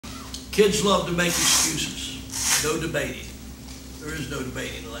Kids love to make excuses. No debating. There is no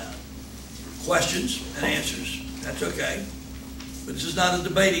debating allowed. Questions and answers, that's okay. But this is not a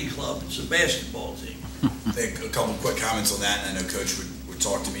debating club, it's a basketball team. I think a couple quick comments on that, and I know Coach would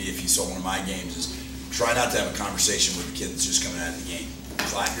talk to me if he saw one of my games, is try not to have a conversation with the kid that's just coming out of the game.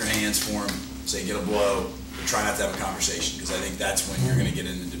 Clap your hands for him, say get a blow, but try not to have a conversation, because I think that's when you're going to get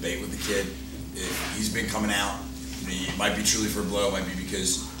into debate with the kid. If he's been coming out, it might be truly for a blow, it might be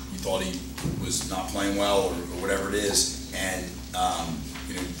because you thought he was not playing well or whatever it is, and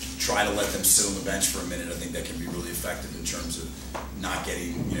you know, try to let them sit on the bench for a minute. I think that can be really effective in terms of not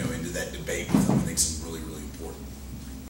getting into that debate with them. I think some really